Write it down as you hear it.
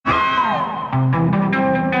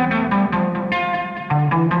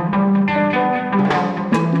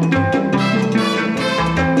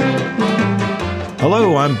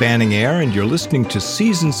Hello, I'm Banning Eyre, and you're listening to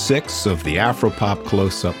Season 6 of the Afropop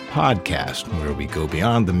Close-Up podcast, where we go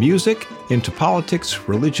beyond the music into politics,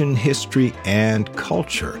 religion, history, and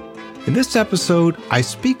culture. In this episode, I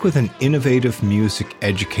speak with an innovative music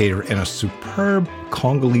educator and a superb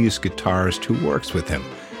Congolese guitarist who works with him.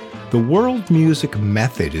 The World Music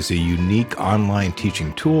Method is a unique online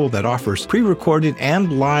teaching tool that offers pre-recorded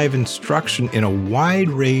and live instruction in a wide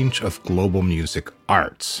range of global music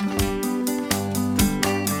arts.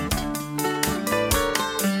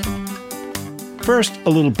 First, a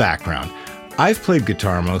little background. I've played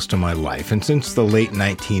guitar most of my life, and since the late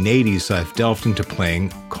 1980s, I've delved into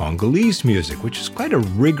playing Congolese music, which is quite a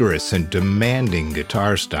rigorous and demanding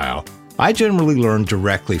guitar style. I generally learned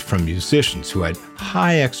directly from musicians who had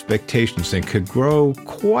high expectations and could grow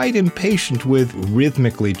quite impatient with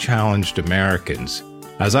rhythmically challenged Americans.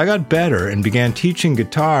 As I got better and began teaching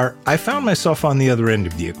guitar, I found myself on the other end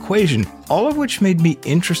of the equation, all of which made me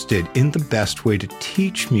interested in the best way to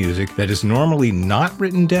teach music that is normally not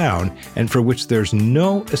written down and for which there's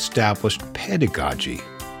no established pedagogy.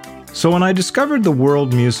 So when I discovered the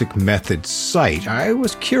World Music Method site, I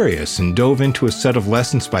was curious and dove into a set of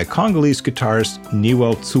lessons by Congolese guitarist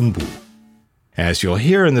Niwel Tsumbu. As you'll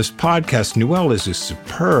hear in this podcast, Niwel is a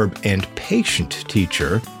superb and patient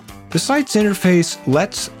teacher. The site's interface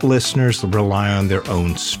lets listeners rely on their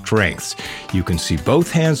own strengths. You can see both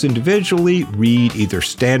hands individually, read either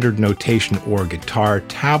standard notation or guitar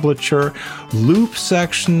tablature, loop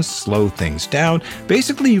sections, slow things down.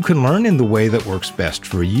 Basically, you can learn in the way that works best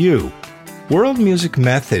for you. World Music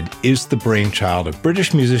Method is the brainchild of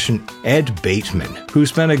British musician Ed Bateman, who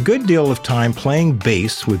spent a good deal of time playing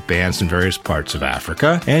bass with bands in various parts of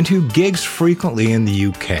Africa and who gigs frequently in the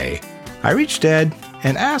UK. I reached Ed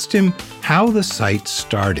and asked him how the site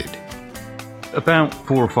started. About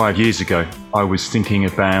 4 or 5 years ago, I was thinking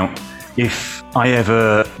about if I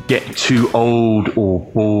ever get too old or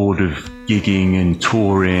bored of gigging and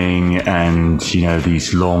touring and,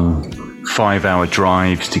 these long 5-hour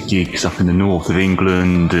drives to gigs up in the north of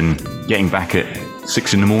England and getting back at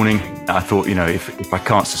 6 in the morning. I thought, if I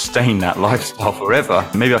can't sustain that lifestyle forever,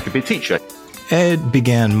 maybe I could be a teacher. Ed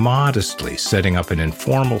began modestly setting up an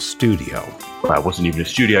informal studio. Well, it wasn't even a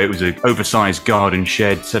studio, it was an oversized garden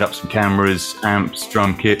shed, set up some cameras, amps,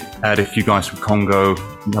 drum kit, had a few guys from Congo,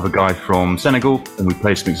 another guy from Senegal, and we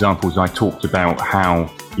played some examples. I talked about how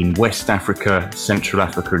in West Africa, Central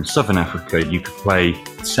Africa and Southern Africa, you could play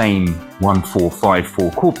the same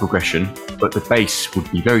 1-4-5-4 chord progression, but the bass would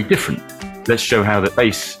be very different. Let's show how the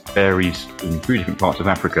bass varies in 3 different parts of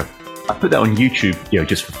Africa. I put that on YouTube,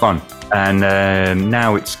 just for fun. And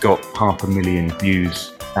now it's got 500,000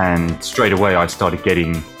 views. And straight away I started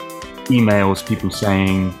getting emails, people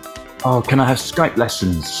saying, "Oh, can I have Skype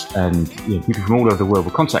lessons?" And people from all over the world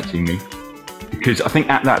were contacting me. Because I think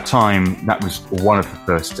at that time, that was one of the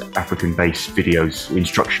first African-based videos,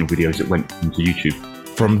 instructional videos that went into YouTube.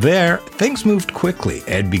 From there, things moved quickly.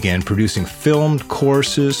 Ed began producing filmed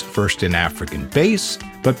courses, first in African bass,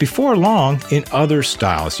 but before long in other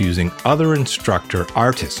styles using other instructor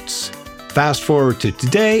artists. Fast forward to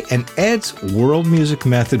today, and Ed's World Music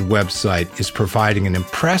Method website is providing an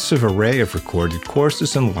impressive array of recorded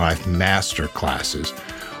courses and live master classes.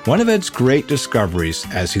 One of Ed's great discoveries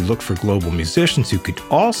as he looked for global musicians who could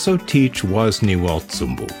also teach was Niwel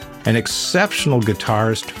Tsumbu, an exceptional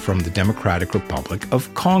guitarist from the Democratic Republic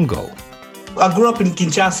of Congo. I grew up in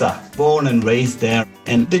Kinshasa, born and raised there.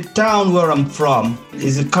 And the town where I'm from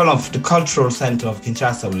is kind of the cultural center of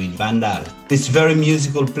Kinshasa, really, Bandal. It's very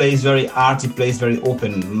musical place, very arty place, very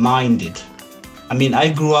open-minded. I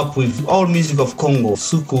grew up with all music of Congo,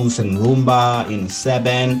 soukous and rumba in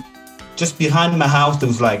Seben. Just behind my house, there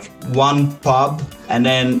was one pub. And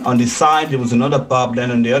then on the side, there was another pub.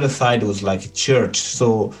 Then on the other side, there was a church.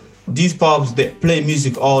 So these pubs, they play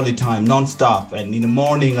music all the time, non-stop. And in the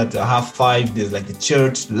morning at 5:30, there's a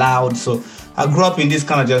church, loud. So I grew up in this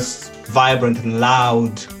kind of just vibrant and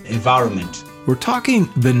loud environment. We're talking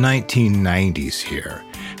the 1990s here.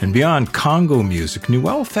 And beyond Congo music,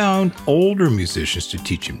 Niwel found older musicians to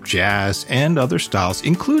teach him jazz and other styles,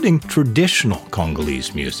 including traditional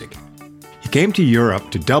Congolese music. He came to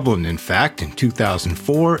Europe, to Dublin, in fact, in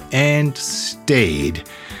 2004, and stayed.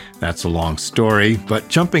 That's a long story, but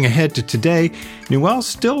jumping ahead to today, Niwel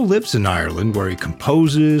still lives in Ireland, where he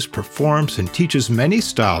composes, performs, and teaches many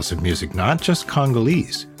styles of music, not just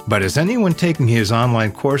Congolese. But as anyone taking his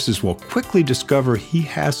online courses will quickly discover, he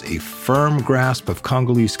has a firm grasp of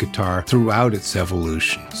Congolese guitar throughout its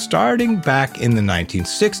evolution, starting back in the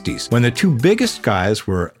 1960s, when the two biggest guys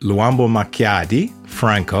were Luambo Makiadi,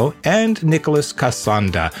 Franco, and Nicholas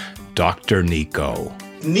Kasanda, Dr. Nico.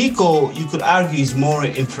 Nico, you could argue, is more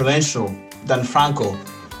influential than Franco,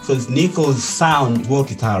 because Nico's sound, what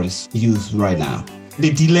guitarists use right now.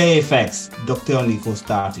 The delay effects, Dr. Nico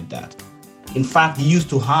started that. In fact, he used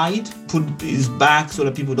to hide, put his back so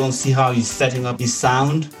that people don't see how he's setting up his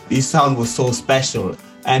sound. His sound was so special.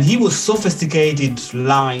 And he was sophisticated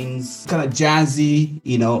lines, kind of jazzy,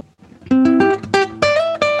 you know.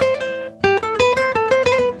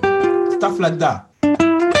 Stuff like that.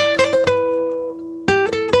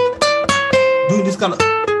 Doing this kind of...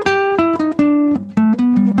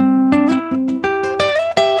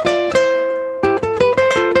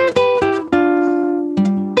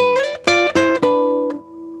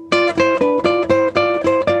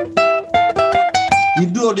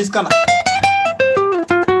 This kind of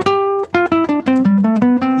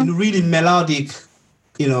really melodic,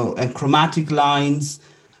 you know, and chromatic lines,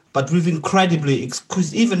 but with incredibly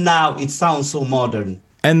exquisite. Even now, it sounds so modern.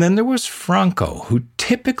 And then there was Franco, who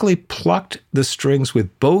typically plucked the strings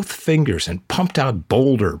with both fingers and pumped out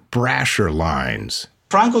bolder, brasher lines.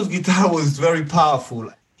 Franco's guitar was very powerful.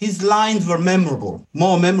 His lines were memorable,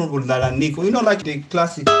 more memorable than Nico. You know, like the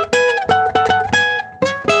classic.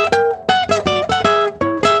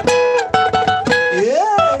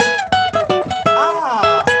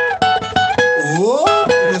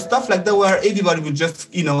 Stuff like that, where everybody would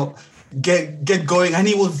just, you know, get going. And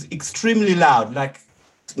he was extremely loud. Like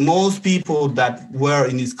most people that were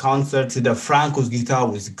in his concerts, that Franco's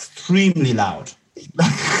guitar was extremely loud.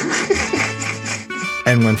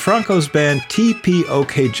 And when Franco's band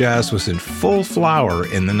TPOK Jazz was in full flower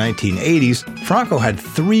in the 1980s, Franco had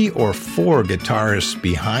 3 or 4 guitarists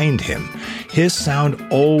behind him. His sound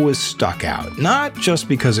always stuck out, not just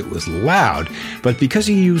because it was loud, but because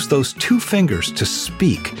he used those 2 fingers to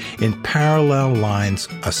speak in parallel lines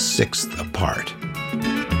a sixth apart.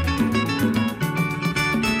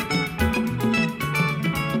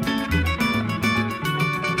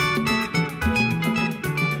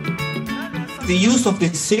 The use of the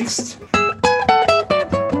sixth,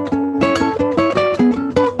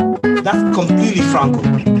 that's completely Franco.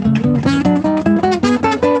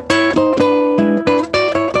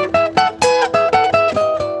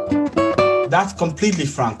 That's completely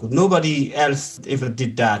Franco. Nobody else ever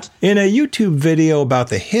did that. In a YouTube video about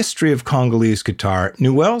the history of Congolese guitar,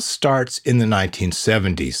 Noel starts in the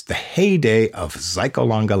 1970s, the heyday of Zaiko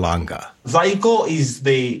Langa Langa. Zaiko is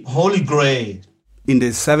the holy grail. In the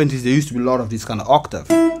 70s, there used to be a lot of this kind of octave.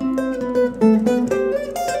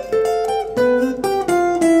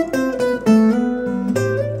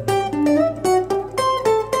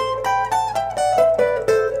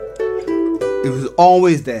 It was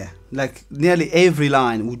always there. Like nearly every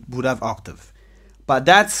line would have octave. But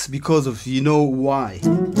that's because of, you know why.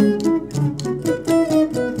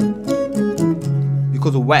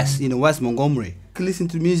 Because of West, West Montgomery. Listen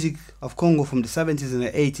to music of Congo from the 70s and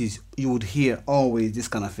the 80s, you would hear always this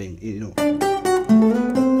kind of thing,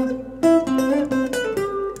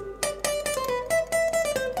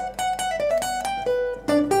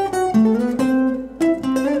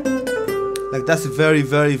 Like that's a very,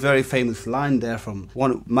 very, very famous line there from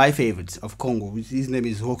one of my favorites of Congo. His name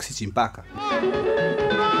is Roxy Chimpaka.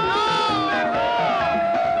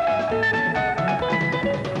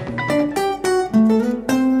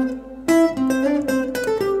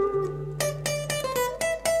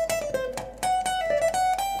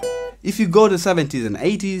 If you go to the 70s and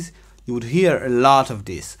 80s, you would hear a lot of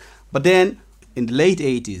this. But then, in the late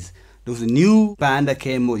 80s, there was a new band that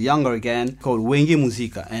came more younger again called Wenge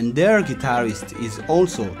Musica, and their guitarist is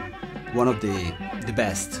also one of the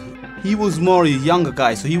best. He was more a younger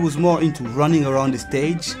guy, so he was more into running around the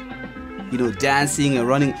stage, dancing and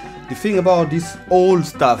running. The thing about this old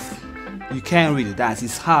stuff, you can't really dance.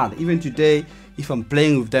 It's hard. Even today, if I'm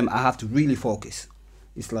playing with them, I have to really focus.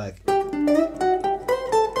 It's like...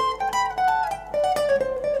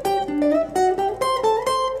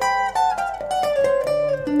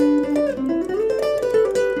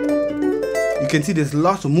 You can see there's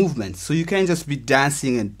lots of movement, so you can't just be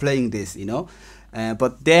dancing and playing this,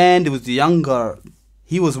 but then there was the younger,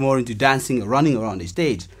 he was more into dancing and running around the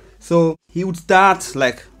stage. So he would start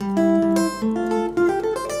like,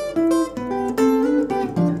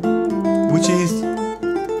 which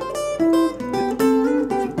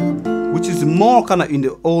is more kind of in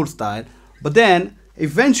the old style, but then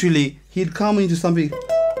eventually he'd come into something.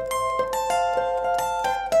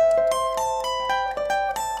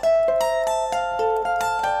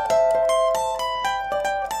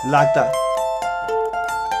 like that.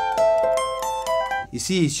 You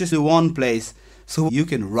see, it's just in one place, so you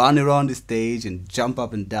can run around the stage and jump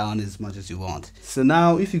up and down as much as you want. So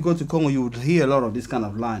now, if you go to Congo, you would hear a lot of this kind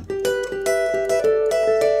of line.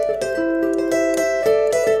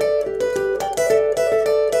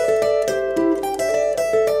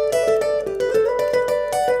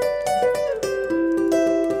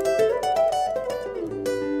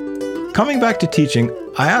 Coming back to teaching,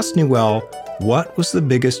 I asked Newell what was the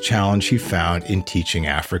biggest challenge he found in teaching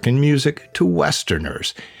African music to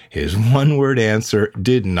Westerners. His one-word answer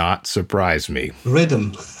did not surprise me.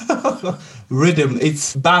 Rhythm. Rhythm.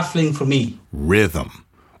 It's baffling for me. Rhythm.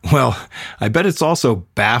 Well, I bet it's also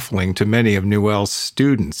baffling to many of Newell's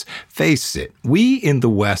students. Face it, we in the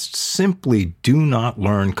West simply do not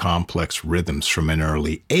learn complex rhythms from an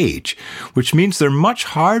early age, which means they're much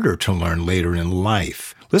harder to learn later in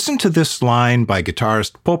life. Listen to this line by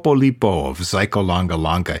guitarist Popolipo of Zyko Langa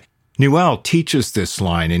Langa. Newell teaches this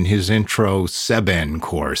line in his intro Seben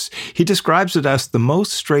course. He describes it as the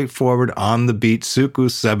most straightforward on-the-beat Suku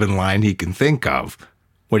Seben line he can think of.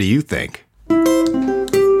 What do you think?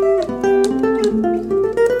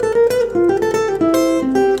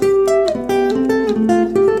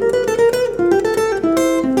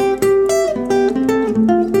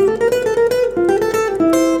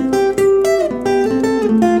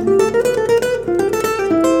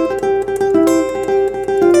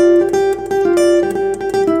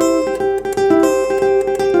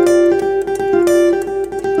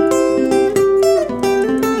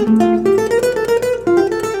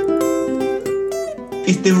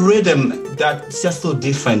 The rhythm that's just so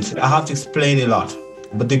different. I have to explain a lot.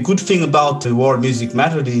 But the good thing about the world music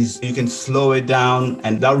method is you can slow it down,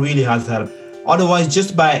 and that really has helped. Otherwise,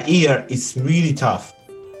 just by ear, it's really tough.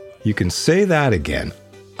 You can say that again.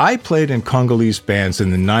 I played in Congolese bands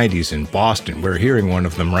in the 90s in Boston. We're hearing one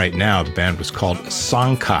of them right now. The band was called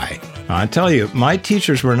Sankai. I tell you, my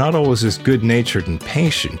teachers were not always as good-natured and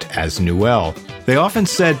patient as Newell. They often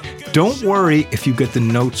said, don't worry if you get the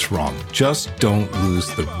notes wrong, just don't lose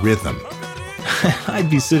the rhythm. I'd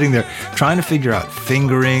be sitting there trying to figure out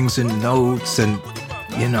fingerings and notes and,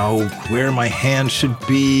 where my hand should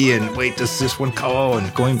be and wait, does this one go?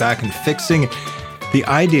 And going back and fixing. The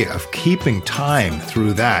idea of keeping time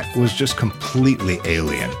through that was just completely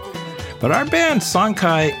alien. But our band,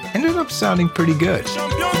 Sankai, ended up sounding pretty good.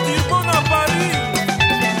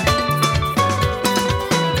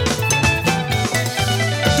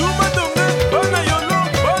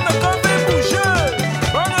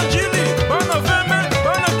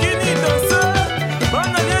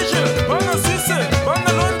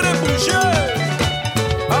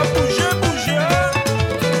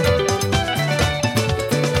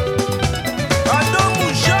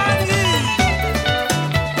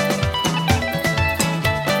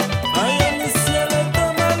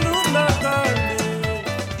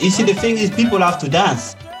 You see, the thing is, people have to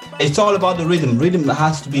dance. It's all about the rhythm. Rhythm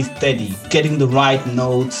has to be steady. Getting the right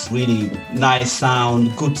notes, really nice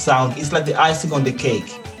sound, good sound. It's like the icing on the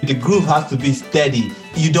cake. The groove has to be steady.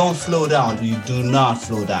 You don't slow down. You do not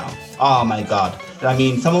slow down. Oh my God. I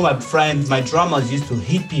mean, some of my friends, my drummers used to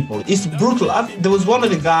hit people. It's brutal. There was one of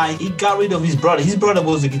the guy, he got rid of his brother. His brother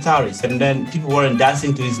was a guitarist. And then people weren't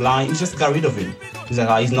dancing to his line. He just got rid of him. He's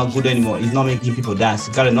like, he's not good anymore. He's not making people dance.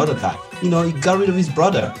 He got another guy. He got rid of his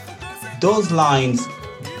brother. Those lines,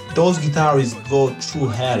 those guitarists go through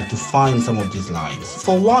hell to find some of these lines.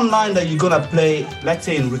 For one line that you're gonna play, let's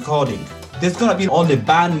say in recording, there's gonna be all the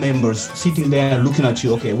band members sitting there looking at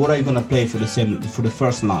you. Okay, what are you gonna play for the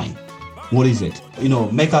first line? What is it?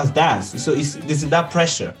 Make us dance. So there's that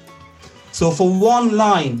pressure. So for one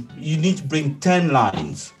line, you need to bring 10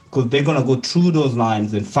 lines because they're gonna go through those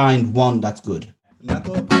lines and find one that's good.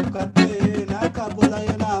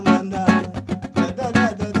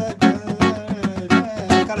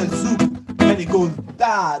 And it goes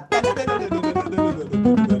da.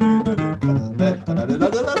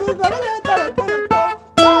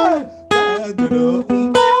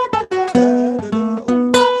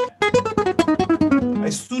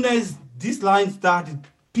 As soon as this line started,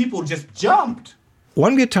 people just jumped.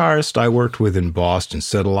 One guitarist I worked with in Boston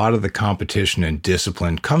said a lot of the competition and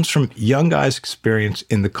discipline comes from young guys' experience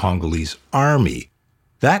in the Congolese army.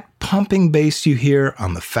 That pumping bass you hear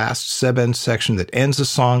on the fast seben section that ends the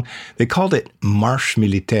song, they called it marche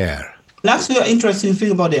militaire. That's the interesting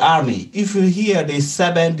thing about the army. If you hear the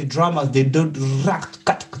seben, the drummers, they do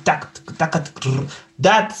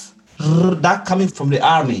that coming from the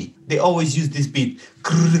army. They always use this beat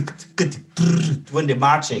when they're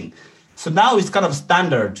marching. So now it's kind of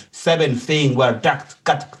standard seben thing where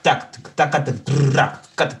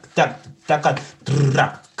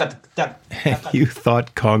You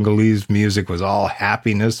thought Congolese music was all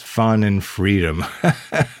happiness, fun, and freedom.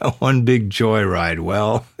 One big joyride.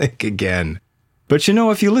 Well, think again. But you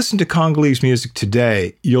know, if you listen to Congolese music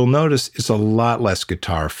today, you'll notice it's a lot less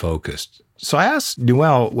guitar-focused. So I asked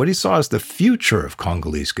Noel what he saw as the future of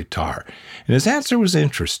Congolese guitar, and his answer was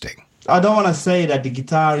interesting. I don't want to say that the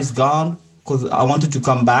guitar is gone, because I wanted to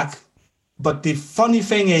come back. But the funny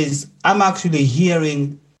thing is, I'm actually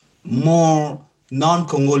hearing more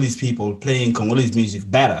non-Congolese people playing Congolese music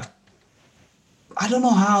better. I don't know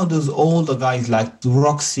how those older guys like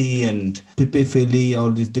Roxy and Pepe Feli,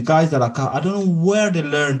 all these, the guys that are, I don't know where they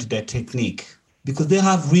learned their technique, because they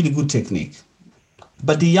have really good technique.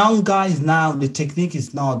 But the young guys now, the technique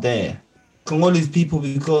is not there. Congolese people,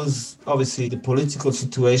 because obviously the political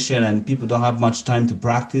situation and people don't have much time to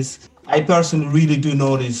practice, I personally really do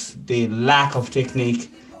notice the lack of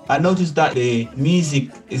technique. I noticed that the music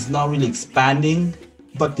is not really expanding,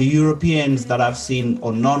 but the Europeans that I've seen,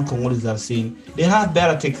 or non-Congolese that I've seen, they have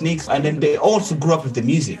better techniques, and then they also grew up with the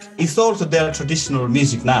music. It's also their traditional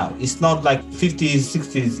music now. It's not like 50s,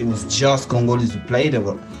 60s, it was just Congolese who played it.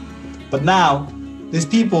 But now, there's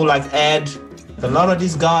people like Ed, a lot of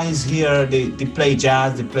these guys here, they play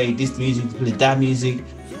jazz, they play this music, they play that music.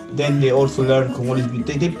 Then they also learn Congolese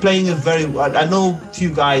music. They're playing it very well. I know a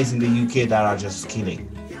few guys in the UK that are just killing.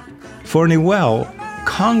 For Noel,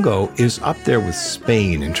 Congo is up there with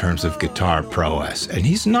Spain in terms of guitar prowess, and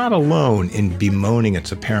he's not alone in bemoaning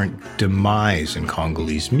its apparent demise in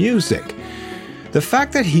Congolese music. The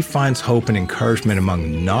fact that he finds hope and encouragement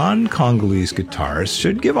among non-Congolese guitarists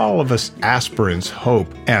should give all of us aspirants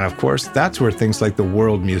hope, and of course, that's where things like the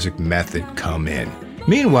world music method come in.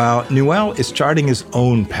 Meanwhile, Noel is charting his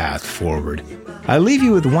own path forward. I leave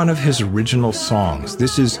you with one of his original songs.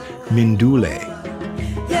 This is Mindule.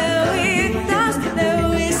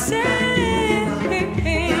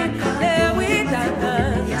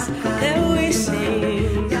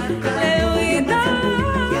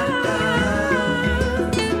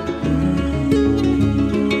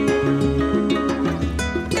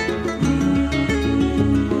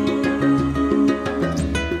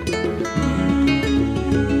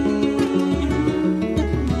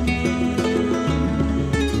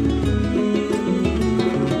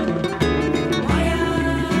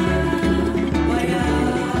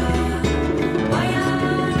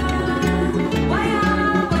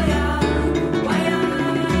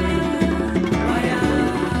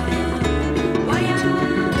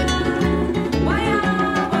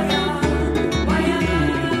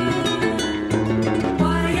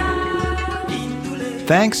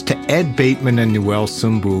 Thanks to Ed Bateman and Noel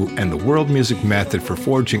Sumbu and the World Music Method for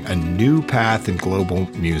forging a new path in global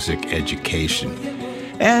music education.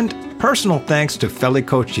 And personal thanks to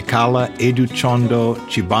Feliko Chikala, Edu Chondo,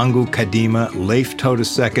 Chibangu Kadima, Leif Tota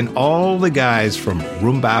II, all the guys from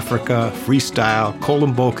Rumba Africa, Freestyle,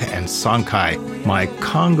 Kolomboka, and Sankai, my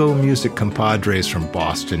Congo music compadres from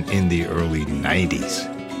Boston in the early 90s.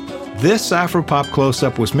 This Afropop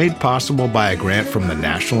Close-Up was made possible by a grant from the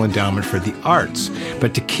National Endowment for the Arts.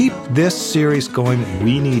 But to keep this series going,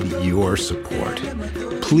 we need your support.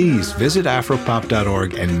 Please visit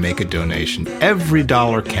afropop.org and make a donation. Every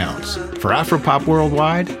dollar counts. For Afropop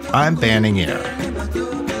Worldwide, I'm Banning Eyre.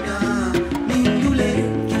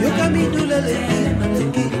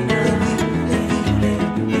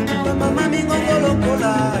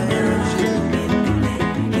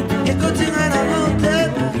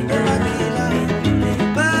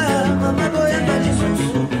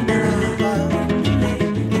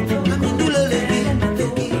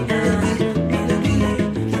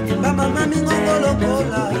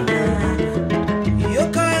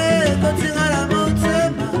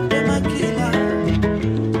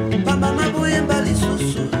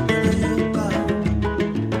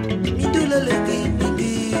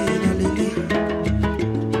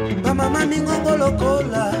 Mama mingo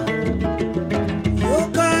lokola